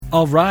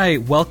All right,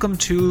 welcome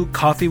to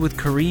Coffee with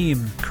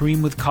Kareem.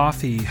 Kareem with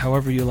coffee,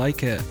 however you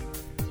like it.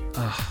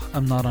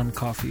 I'm not on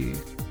coffee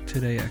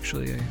today,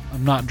 actually.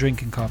 I'm not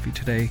drinking coffee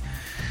today.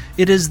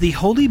 It is the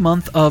holy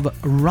month of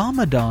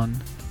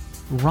Ramadan.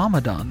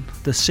 Ramadan,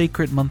 the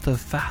sacred month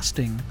of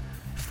fasting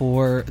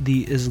for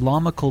the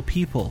Islamical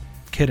people.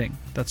 Kidding,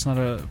 that's not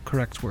a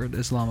correct word,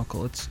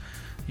 Islamical. It's,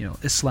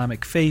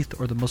 Islamic faith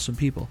or the Muslim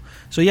people.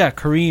 So yeah,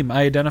 Kareem,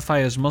 I identify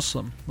as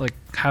Muslim. Like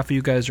half of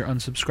you guys are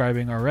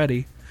unsubscribing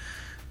already.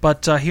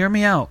 But hear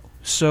me out.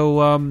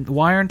 So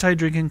why aren't I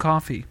drinking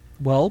coffee?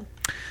 Well,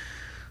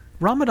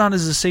 Ramadan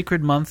is a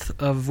sacred month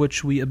of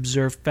which we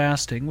observe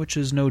fasting, which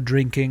is no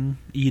drinking,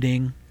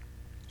 eating,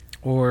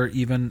 or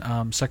even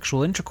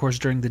sexual intercourse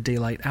during the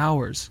daylight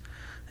hours.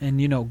 And,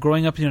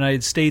 growing up in the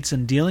United States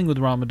and dealing with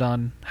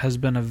Ramadan has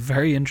been a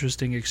very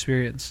interesting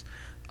experience.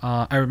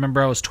 I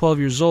remember I was 12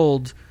 years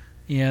old,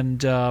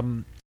 and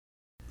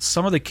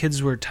some of the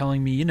kids were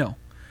telling me,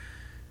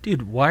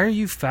 dude, why are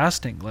you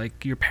fasting?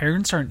 Like, your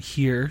parents aren't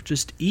here.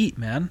 Just eat,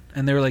 man.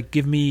 And they were like,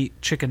 give me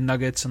chicken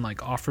nuggets and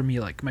like offer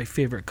me like my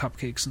favorite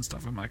cupcakes and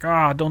stuff. I'm like,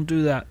 don't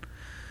do that.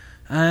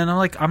 And I'm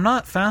like, I'm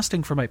not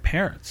fasting for my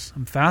parents.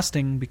 I'm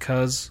fasting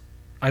because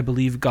I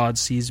believe God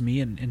sees me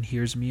and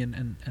hears me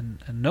and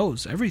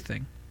knows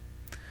everything.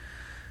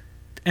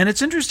 And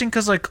it's interesting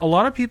because, like, a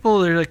lot of people,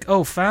 they're like,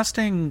 oh,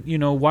 fasting,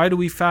 why do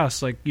we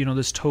fast? Like,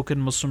 this token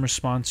Muslim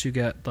response you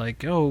get,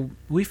 like, oh,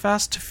 we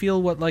fast to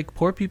feel what, like,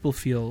 poor people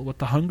feel, what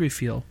the hungry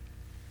feel.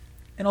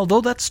 And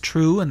although that's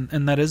true,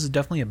 and that is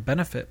definitely a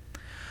benefit,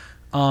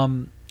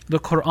 the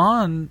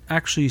Quran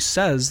actually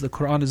says, the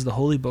Quran is the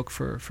holy book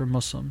for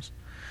Muslims.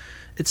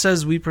 It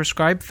says, we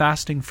prescribe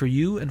fasting for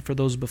you and for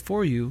those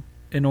before you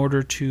in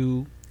order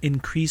to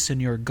increase in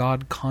your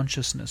God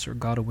consciousness or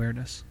God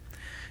awareness.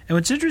 And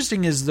what's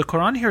interesting is the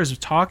Quran here is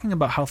talking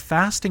about how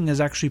fasting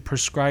is actually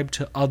prescribed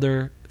to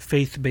other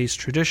faith-based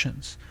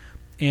traditions.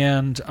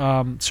 And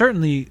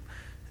certainly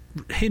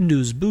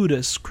Hindus,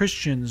 Buddhists,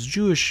 Christians,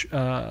 Jewish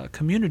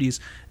communities,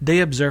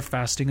 they observe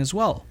fasting as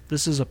well.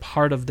 This is a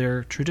part of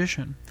their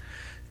tradition.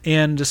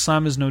 And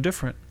Islam is no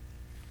different.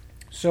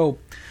 So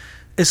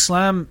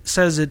Islam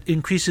says it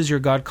increases your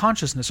God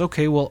consciousness.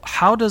 Okay, well,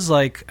 how does,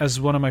 like,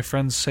 as one of my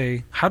friends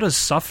say, how does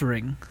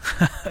suffering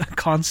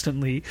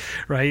constantly,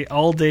 right,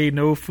 all day,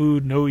 no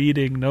food, no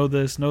eating, no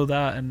this, no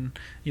that, and,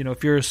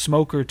 if you're a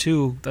smoker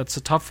too, that's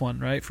a tough one,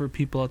 right, for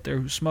people out there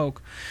who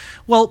smoke.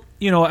 Well,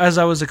 as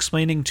I was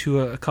explaining to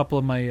a couple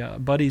of my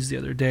buddies the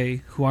other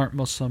day who aren't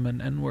Muslim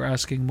and were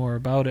asking more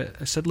about it,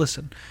 I said,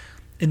 listen,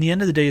 in the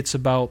end of the day, it's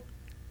about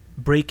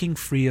breaking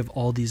free of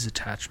all these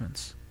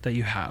attachments that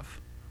you have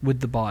with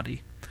the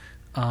body.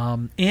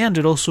 And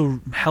it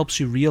also helps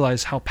you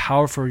realize how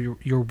powerful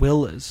your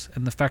will is,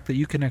 and the fact that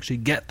you can actually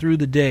get through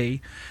the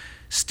day,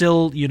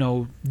 still,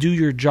 do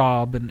your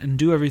job and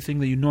do everything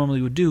that you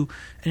normally would do,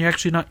 and you're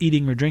actually not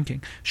eating or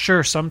drinking.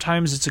 Sure,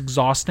 sometimes it's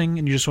exhausting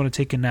and you just want to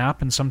take a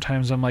nap, and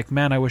sometimes I'm like,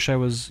 man, I wish I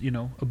was,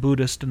 a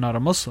Buddhist and not a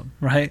Muslim,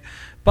 right?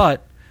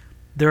 But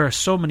there are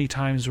so many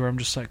times where I'm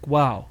just like,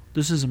 wow,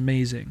 this is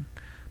amazing.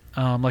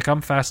 Like,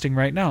 I'm fasting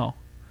right now,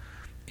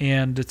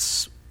 and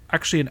it's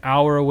actually an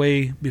hour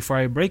away before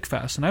I break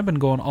fast, and I've been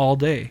going all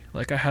day.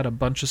 Like, I had a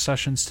bunch of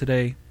sessions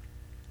today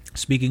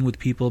speaking with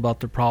people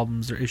about their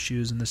problems, their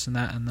issues, and this and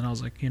that, and then I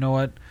was like, you know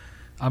what,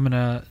 I'm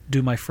gonna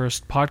do my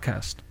first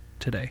podcast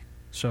today.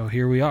 So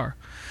here we are.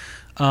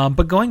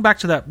 But going back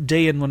to that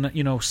day in when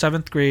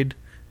 7th grade,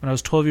 when I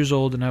was 12 years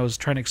old, and I was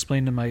trying to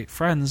explain to my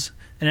friends,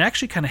 and it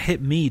actually kind of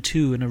hit me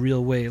too in a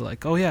real way,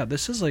 like, oh yeah,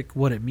 this is like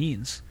what it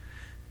means.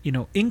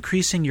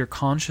 Increasing your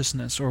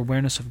consciousness or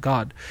awareness of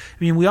God.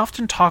 I mean, we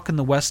often talk in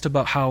the West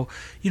about how,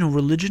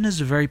 religion is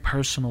a very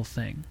personal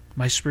thing.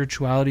 My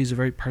spirituality is a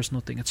very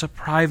personal thing. It's a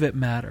private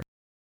matter.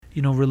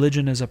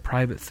 Religion is a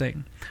private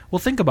thing. Well,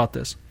 think about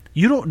this.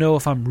 You don't know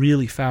if I'm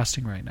really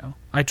fasting right now.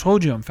 I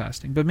told you I'm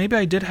fasting, but maybe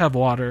I did have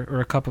water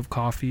or a cup of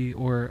coffee,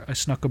 or I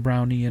snuck a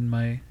brownie in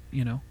my,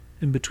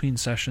 in between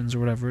sessions or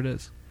whatever it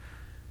is.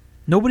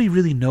 Nobody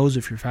really knows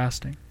if you're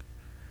fasting,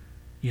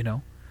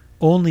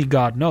 Only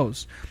God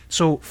knows.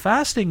 So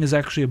fasting is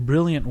actually a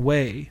brilliant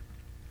way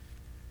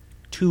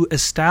to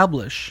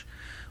establish,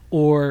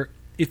 or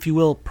if you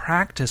will,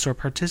 practice or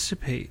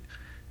participate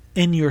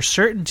in your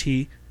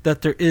certainty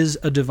that there is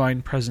a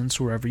divine presence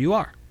wherever you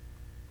are,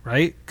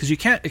 right? Because you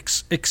can't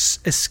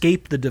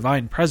escape the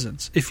divine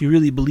presence if you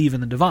really believe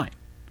in the divine.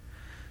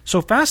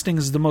 So fasting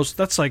is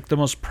that's like the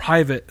most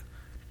private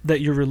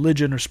that your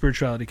religion or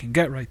spirituality can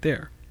get right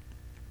there.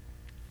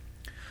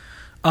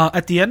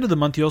 At the end of the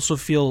month, you also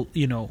feel,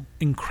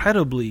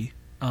 incredibly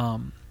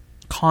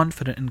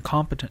confident and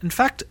competent. In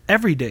fact,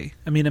 every day.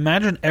 I mean,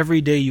 imagine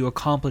every day you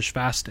accomplish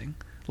fasting.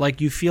 Like,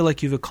 you feel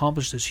like you've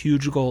accomplished this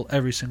huge goal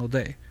every single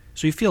day.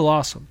 So you feel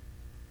awesome.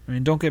 I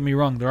mean, don't get me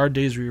wrong. There are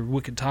days where you're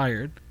wicked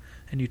tired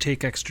and you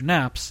take extra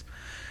naps.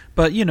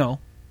 But,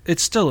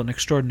 it's still an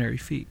extraordinary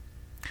feat.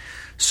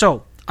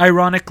 So,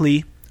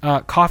 ironically,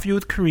 Coffee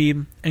with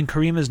Kareem, and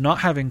Kareem is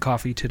not having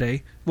coffee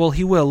today. Well,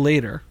 he will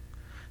later.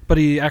 But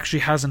he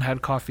actually hasn't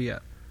had coffee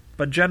yet.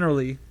 But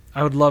generally,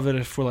 I would love it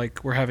if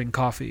we're having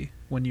coffee,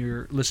 when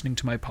you're listening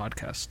to my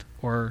podcast,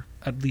 or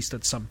at least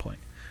at some point.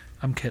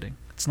 I'm kidding.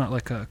 It's not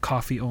like a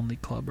coffee-only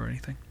club or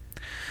anything.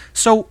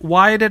 So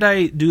why did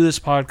I do this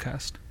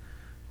podcast?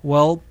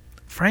 Well,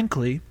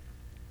 frankly,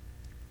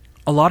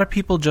 a lot of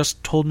people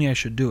just told me I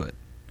should do it.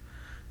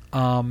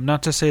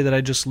 Not to say that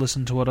I just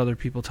listen to what other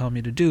people tell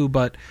me to do,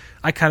 but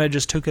I kind of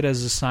just took it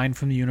as a sign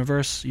from the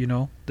universe,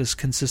 this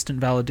consistent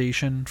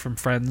validation from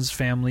friends,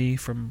 family,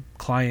 from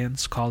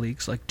clients,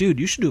 colleagues. Like, dude,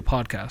 you should do a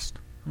podcast.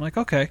 I'm like,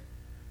 okay,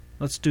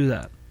 let's do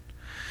that.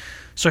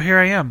 So here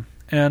I am.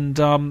 And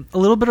a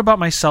little bit about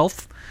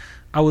myself.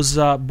 I was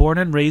born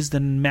and raised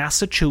in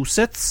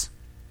Massachusetts.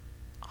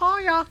 Oh,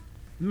 yeah.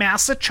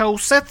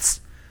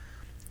 Massachusetts.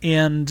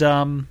 And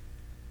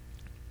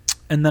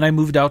then I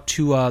moved out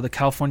to the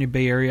California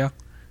Bay Area,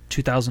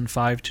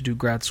 2005, to do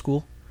grad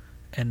school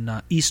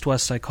in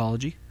East-West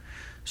psychology.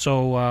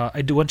 So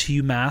I went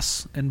to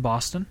UMass in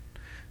Boston,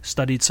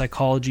 studied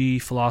psychology,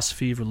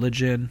 philosophy,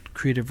 religion,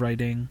 creative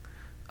writing,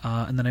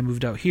 and then I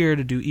moved out here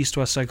to do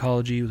East-West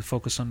psychology with a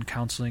focus on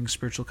counseling,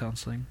 spiritual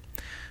counseling,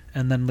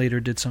 and then later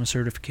did some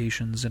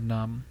certifications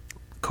in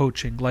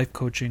coaching, life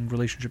coaching,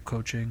 relationship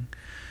coaching.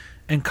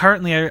 And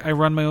currently I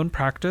run my own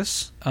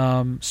practice,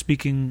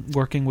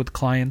 working with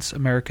clients,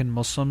 American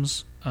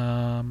Muslims,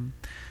 and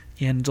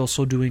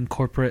also doing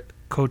corporate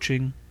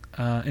coaching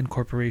in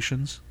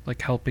corporations,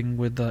 like helping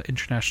with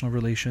international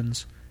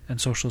relations and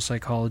social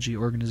psychology,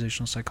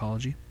 organizational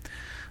psychology,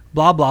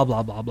 blah, blah,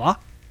 blah, blah, blah.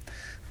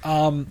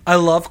 I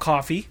love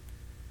coffee,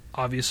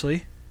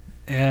 obviously,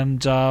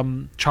 and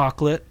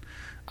chocolate.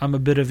 I'm a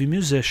bit of a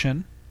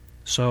musician,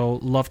 so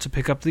love to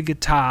pick up the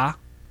guitar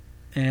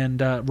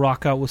and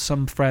rock out with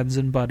some friends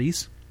and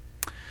buddies.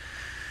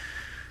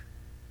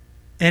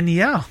 And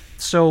yeah,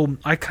 so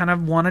I kind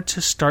of wanted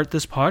to start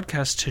this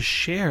podcast to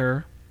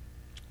share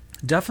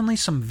definitely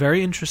some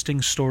very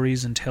interesting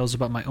stories and tales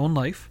about my own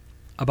life,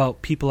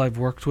 about people I've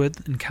worked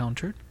with,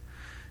 encountered.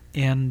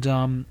 And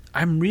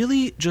I'm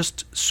really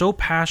just so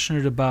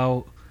passionate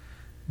about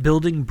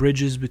building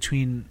bridges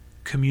between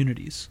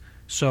communities.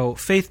 So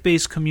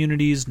faith-based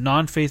communities,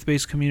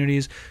 non-faith-based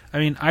communities. I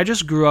mean, I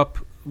just grew up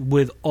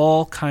with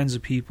all kinds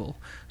of people.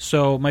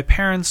 So my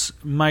parents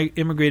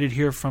immigrated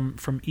here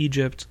from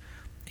Egypt,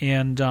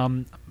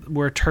 and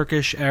we're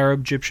Turkish,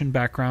 Arab, Egyptian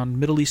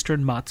background, Middle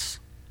Eastern mutts.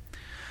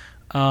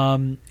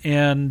 And,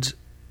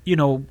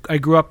 I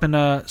grew up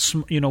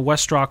in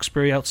West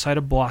Roxbury outside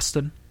of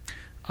Boston.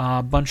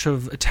 A bunch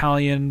of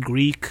Italian,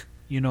 Greek,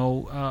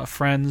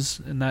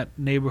 friends in that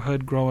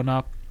neighborhood growing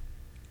up.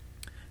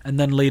 And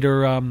then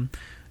later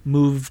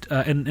moved,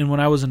 and when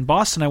I was in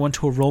Boston, I went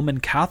to a Roman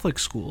Catholic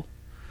school.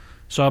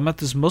 So I met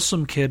this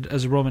Muslim kid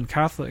as a Roman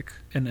Catholic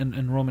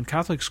in Roman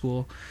Catholic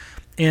school.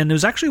 And it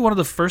was actually one of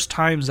the first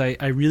times I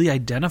really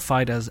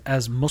identified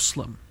as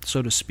Muslim,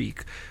 so to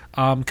speak.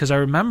 Because I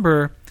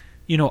remember,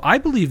 I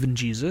believe in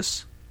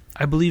Jesus.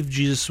 I believe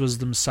Jesus was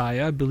the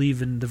Messiah. I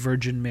believe in the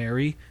Virgin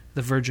Mary,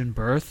 the virgin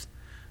birth.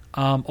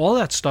 All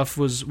that stuff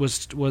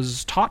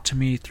was taught to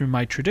me through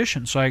my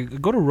tradition. So I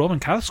go to Roman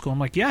Catholic school. I'm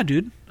like, yeah,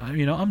 dude,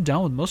 I'm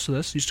down with most of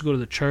this. I used to go to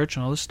the church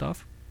and all this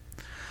stuff.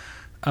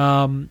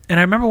 And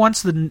I remember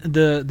once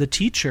the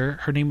teacher,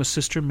 her name was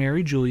Sister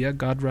Mary Julia,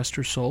 God rest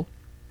her soul.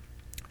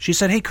 She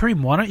said, "Hey,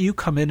 Kareem, why don't you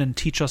come in and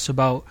teach us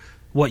about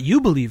what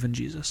you believe in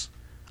Jesus?"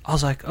 I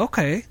was like,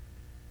 okay,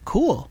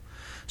 cool.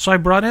 So I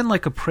brought in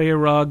like a prayer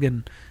rug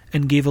and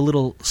gave a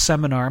little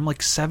seminar. I'm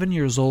like 7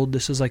 years old.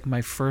 This is like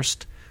my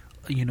first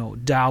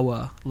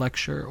Dawah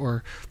lecture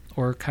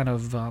or kind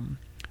of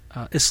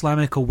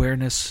Islamic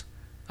awareness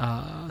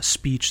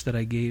speech that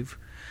I gave.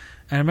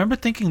 And I remember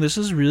thinking, this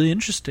is really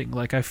interesting.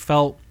 Like, I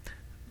felt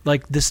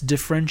like this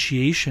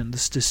differentiation,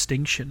 this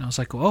distinction. I was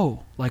like,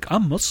 oh, like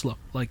I'm Muslim.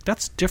 Like,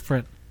 that's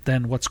different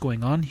than what's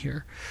going on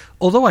here.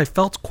 Although I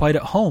felt quite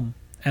at home,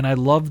 and I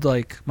loved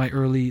like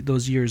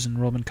those years in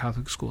Roman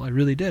Catholic school. I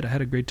really did. I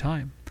had a great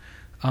time.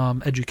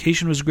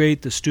 Education was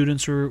great. The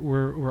students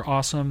were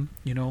awesome.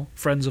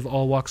 Friends of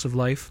all walks of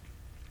life.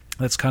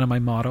 That's kind of my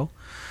motto.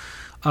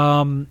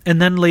 And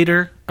then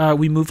later,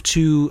 we moved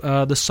to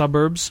the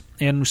suburbs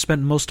and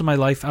spent most of my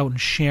life out in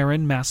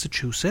Sharon,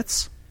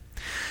 Massachusetts.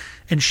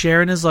 And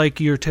Sharon is like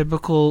your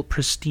typical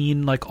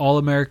pristine, like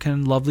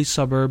all-American, lovely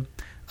suburb,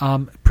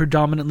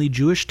 predominantly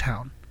Jewish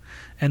town.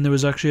 And there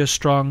was actually a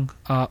strong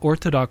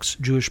Orthodox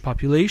Jewish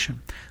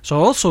population. So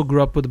I also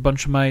grew up with a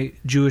bunch of my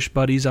Jewish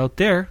buddies out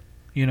there.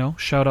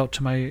 Shout out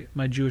to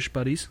my Jewish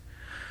buddies.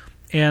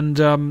 And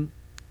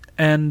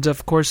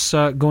of course,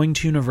 going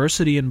to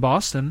university in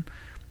Boston,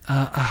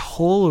 a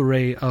whole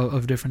array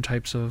of different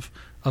types of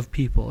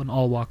people in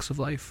all walks of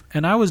life.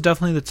 And I was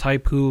definitely the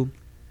type who,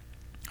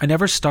 I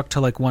never stuck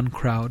to like one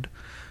crowd.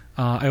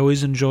 I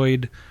always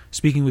enjoyed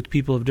speaking with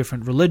people of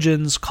different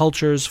religions,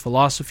 cultures,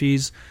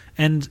 philosophies.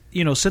 And,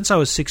 since I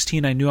was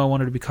 16, I knew I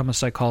wanted to become a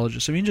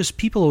psychologist. I mean, just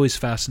people always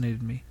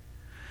fascinated me.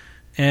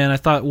 And I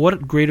thought,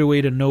 what greater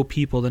way to know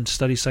people than to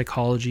study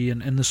psychology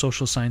and the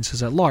social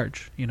sciences at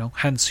large,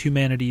 hence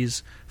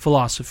humanities,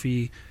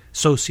 philosophy,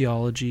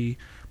 sociology,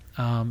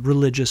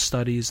 religious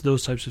studies,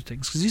 those types of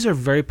things. Because these are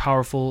very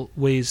powerful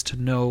ways to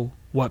know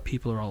what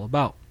people are all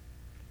about.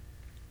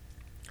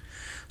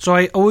 So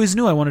I always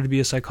knew I wanted to be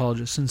a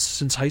psychologist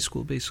since high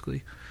school,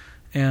 basically.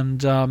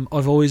 And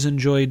I've always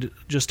enjoyed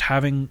just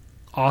having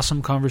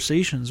awesome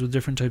conversations with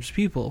different types of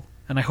people.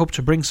 And I hope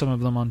to bring some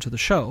of them onto the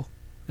show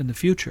in the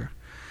future.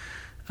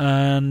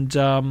 And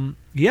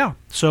yeah,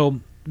 so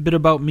a bit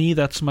about me.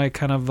 That's my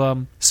kind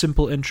of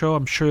simple intro.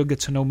 I'm sure you'll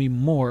get to know me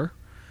more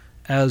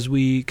as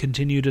we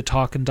continue to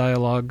talk and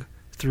dialogue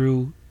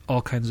through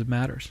all kinds of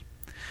matters.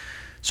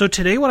 So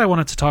today what I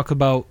wanted to talk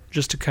about,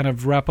 just to kind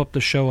of wrap up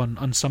the show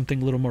on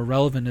something a little more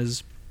relevant,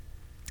 is,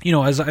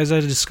 as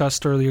I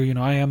discussed earlier,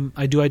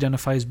 I do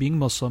identify as being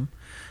Muslim,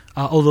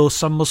 although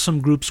some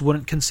Muslim groups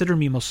wouldn't consider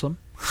me Muslim,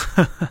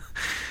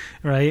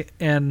 right?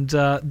 And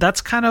that's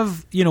kind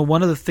of,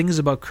 one of the things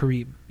about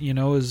Kareem,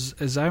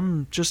 is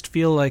I'm just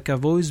feel like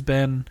I've always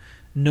been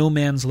no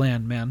man's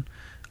land, man.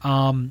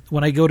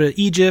 When I go to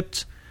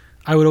Egypt,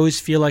 I would always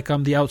feel like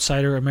I'm the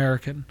outsider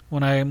American.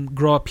 When I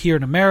grow up here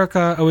in America,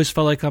 I always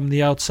felt like I'm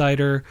the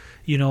outsider,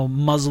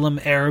 Muslim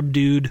Arab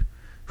dude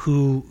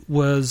who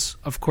was,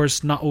 of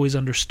course, not always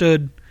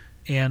understood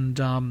and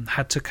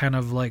had to kind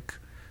of like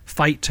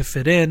fight to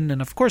fit in.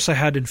 And of course I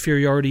had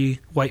inferiority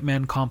white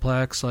man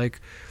complex,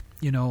 like,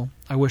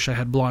 I wish I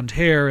had blonde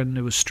hair and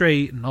it was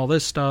straight and all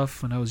this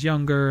stuff when I was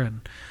younger.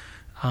 And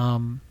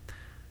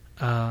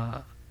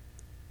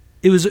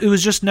it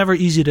was just never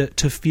easy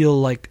to feel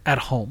like at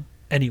home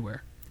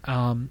anywhere.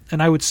 And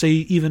I would say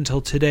even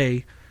till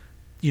today,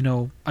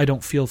 I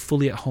don't feel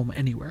fully at home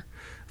anywhere.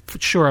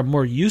 Sure, I'm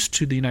more used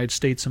to the United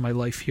States in my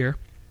life here,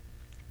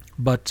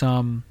 but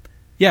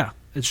yeah,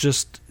 it's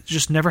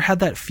just never had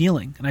that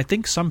feeling. And I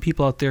think some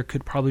people out there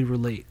could probably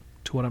relate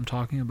to what I'm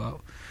talking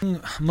about.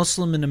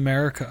 Muslim in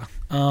America.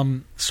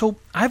 So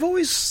I've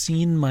always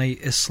seen my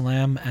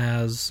Islam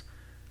as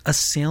a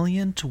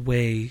salient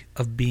way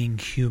of being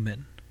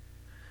human.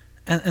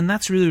 And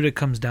that's really what it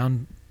comes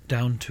down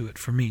to it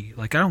for me.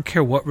 Like, I don't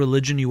care what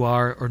religion you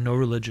are or no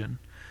religion.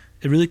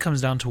 It really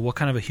comes down to what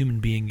kind of a human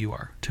being you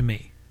are to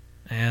me.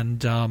 And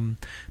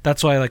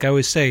that's why, like I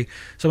always say,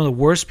 some of the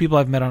worst people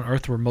I've met on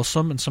earth were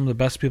Muslim, and some of the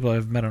best people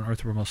I've met on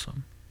earth were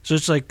Muslim. So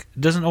it's like,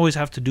 it doesn't always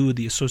have to do with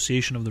the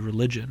association of the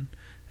religion.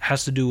 It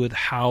has to do with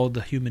how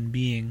the human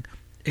being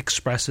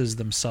expresses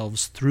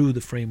themselves through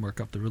the framework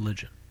of the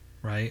religion,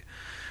 right?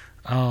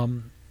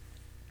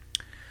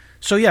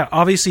 So yeah,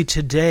 obviously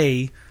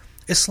today,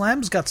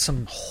 Islam's got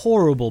some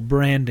horrible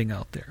branding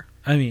out there.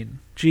 I mean,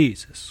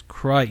 Jesus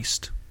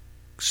Christ.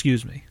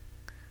 Excuse me.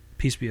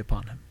 Peace be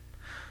upon him.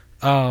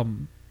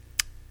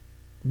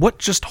 What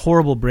just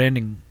horrible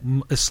branding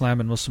Islam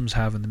and Muslims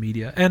have in the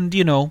media. And,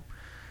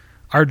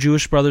 our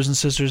Jewish brothers and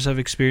sisters have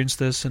experienced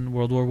this in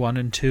World War I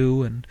and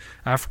II, and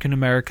African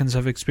Americans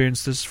have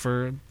experienced this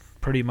for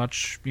pretty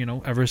much,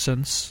 ever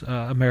since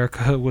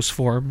America was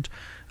formed.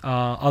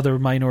 Other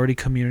minority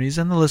communities,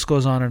 and the list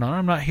goes on and on.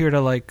 I'm not here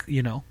to,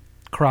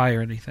 cry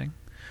or anything.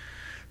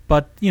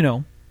 But,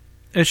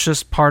 it's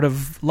just part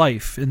of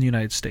life in the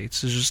United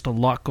States. There's just a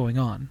lot going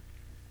on.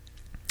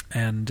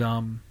 And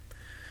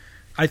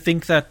I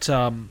think that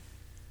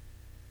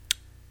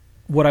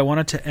what I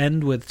wanted to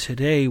end with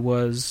today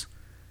was,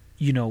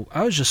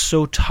 I was just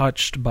so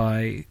touched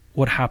by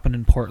what happened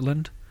in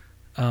Portland.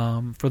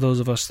 For those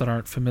of us that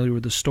aren't familiar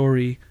with the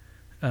story,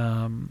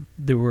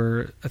 there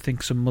were, I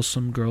think, some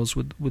Muslim girls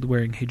with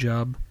wearing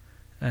hijab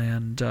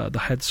and the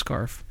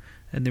headscarf,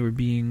 and they were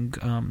being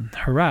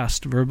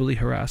verbally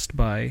harassed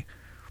by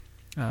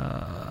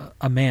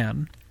a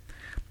man,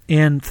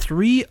 and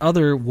 3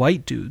 other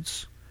white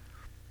dudes,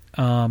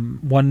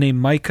 one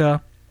named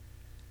Micah,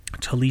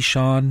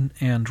 Talishan,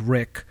 and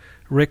Rick.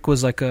 Rick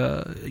was like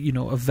a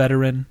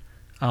veteran.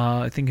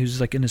 I think he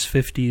was like in his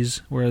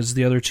 50s, whereas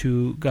the other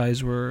 2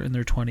 guys were in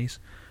their 20s.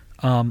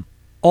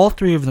 All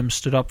 3 of them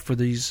stood up for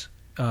these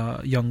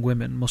young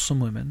women, Muslim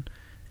women,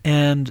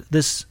 and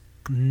this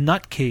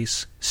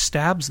nutcase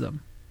stabs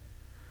them.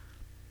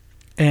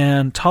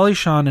 And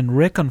Talishan and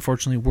Rick,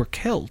 unfortunately, were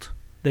killed.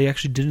 They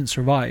actually didn't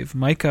survive.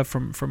 Micah,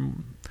 from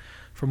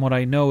what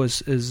I know,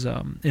 is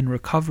in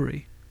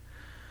recovery.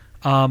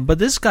 But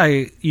this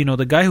guy,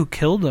 the guy who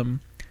killed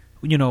him,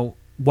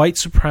 white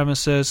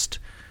supremacist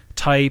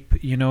type,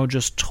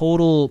 just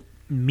total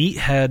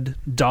meathead,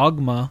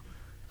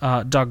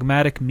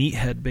 dogmatic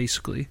meathead,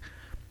 basically.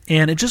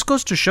 And it just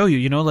goes to show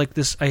you, like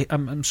this,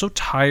 I'm so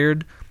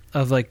tired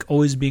of like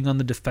always being on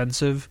the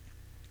defensive,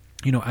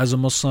 as a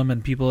Muslim,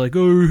 and people are like,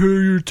 oh, hey,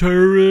 you're a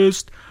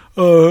terrorist,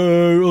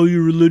 all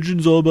your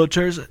religion's all about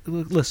terrorism.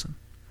 Listen,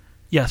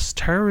 yes,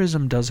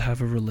 terrorism does have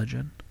a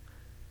religion,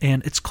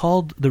 and it's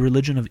called the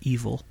religion of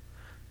evil.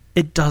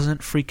 It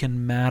doesn't freaking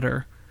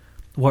matter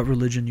what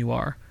religion you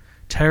are.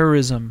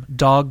 Terrorism,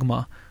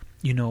 dogma,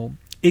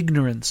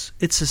 ignorance,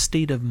 it's a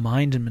state of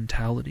mind and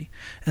mentality.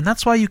 And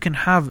that's why you can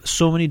have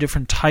so many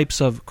different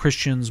types of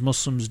Christians,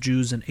 Muslims,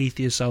 Jews, and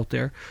atheists out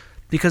there,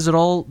 because it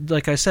all,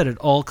 like I said, it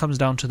all comes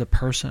down to the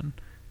person,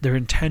 their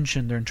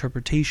intention, their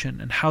interpretation,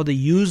 and how they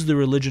use the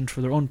religion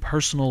for their own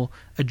personal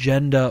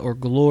agenda or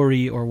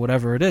glory or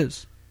whatever it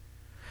is.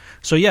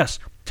 So yes,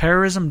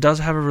 terrorism does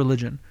have a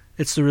religion.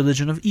 It's the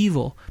religion of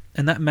evil,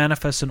 and that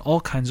manifests in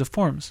all kinds of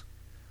forms.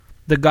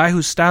 The guy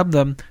who stabbed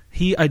them,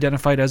 he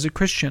identified as a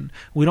Christian.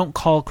 We don't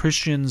call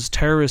Christians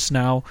terrorists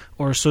now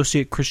or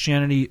associate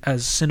Christianity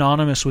as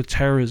synonymous with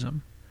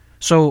terrorism.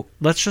 So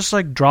let's just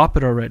drop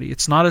it already.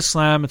 It's not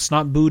Islam, it's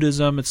not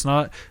Buddhism, it's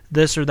not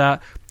this or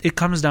that. It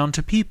comes down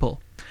to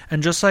people.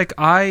 And just like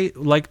I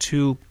like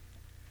to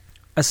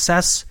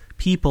assess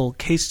people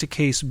case to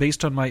case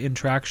based on my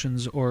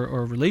interactions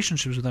or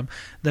relationships with them,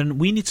 then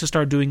we need to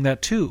start doing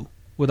that too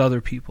with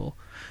other people.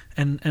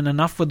 And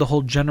enough with the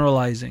whole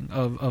generalizing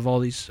of all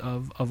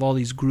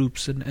these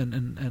groups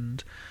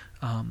and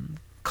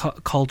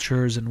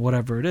cultures and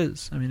whatever it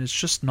is. I mean, it's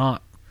just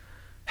not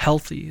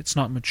healthy. It's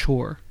not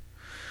mature.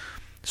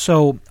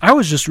 So I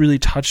was just really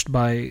touched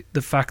by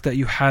the fact that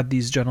you had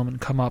these gentlemen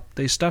come up.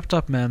 They stepped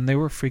up, man. They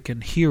were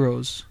freaking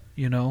heroes,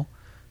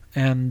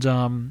 And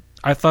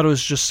I thought it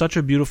was just such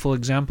a beautiful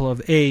example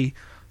of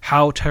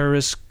how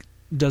terrorists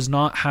does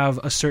not have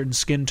a certain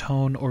skin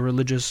tone or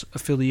religious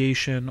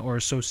affiliation or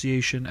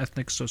association,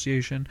 ethnic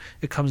association.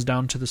 It comes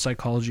down to the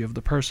psychology of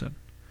the person,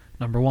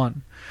 number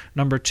one.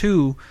 Number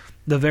two,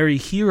 the very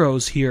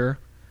heroes here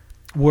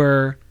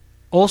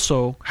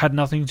also had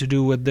nothing to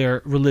do with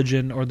their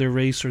religion or their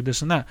race or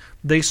this and that.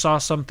 They saw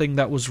something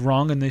that was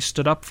wrong and they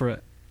stood up for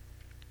it.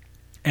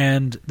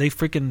 And they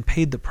freaking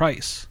paid the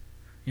price.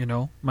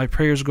 My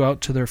prayers go out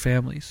to their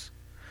families.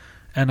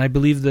 And I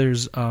believe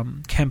there's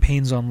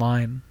campaigns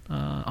online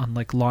on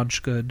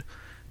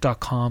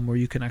launchgood.com where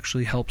you can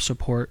actually help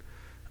support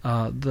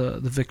the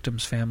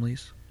victims'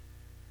 families.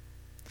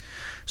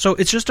 So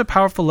it's just a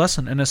powerful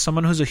lesson. And as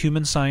someone who's a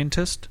human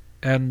scientist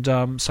and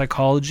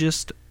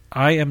psychologist,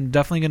 I am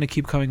definitely going to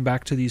keep coming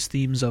back to these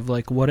themes of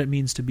what it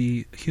means to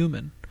be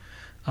human.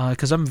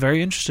 Because I'm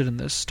very interested in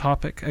this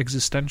topic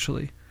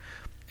existentially.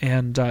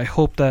 And I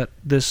hope that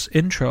this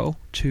intro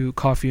to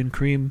Coffee and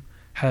Cream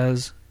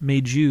has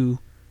made you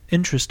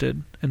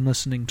interested in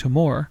listening to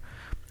more.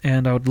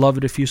 And I would love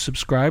it if you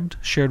subscribed,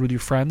 shared with your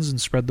friends,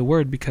 and spread the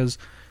word, because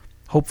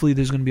hopefully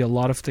there's going to be a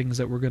lot of things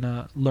that we're going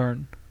to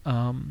learn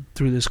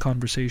through this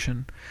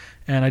conversation.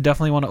 And I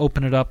definitely want to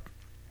open it up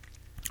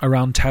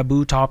around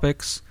taboo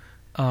topics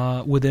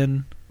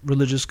within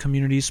religious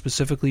communities,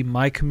 specifically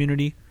my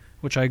community,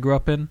 which I grew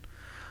up in.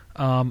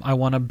 I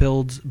want to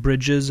build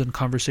bridges and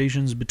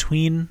conversations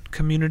between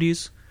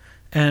communities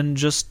and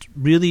just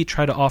really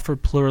try to offer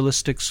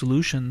pluralistic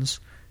solutions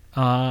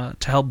to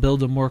help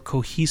build a more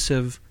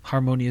cohesive,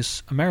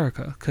 harmonious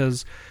America.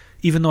 Because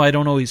even though I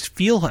don't always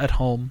feel at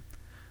home,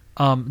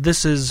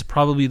 this is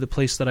probably the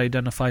place that I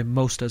identify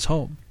most as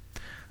home.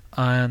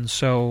 And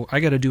so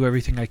I got to do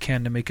everything I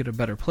can to make it a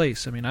better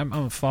place. I mean, I'm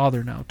a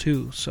father now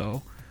too,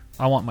 so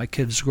I want my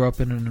kids to grow up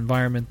in an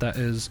environment that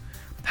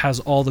has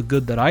all the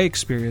good that I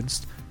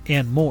experienced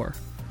and more.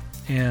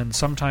 And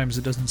sometimes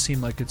it doesn't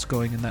seem like it's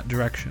going in that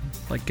direction,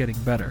 like getting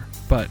better.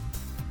 But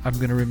I'm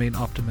going to remain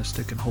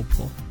optimistic and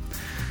hopeful.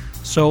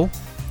 So,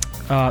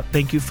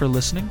 thank you for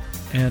listening,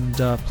 and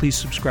please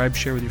subscribe,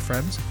 share with your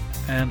friends,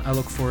 and I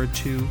look forward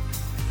to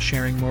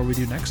sharing more with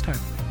you next time.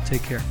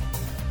 Take care.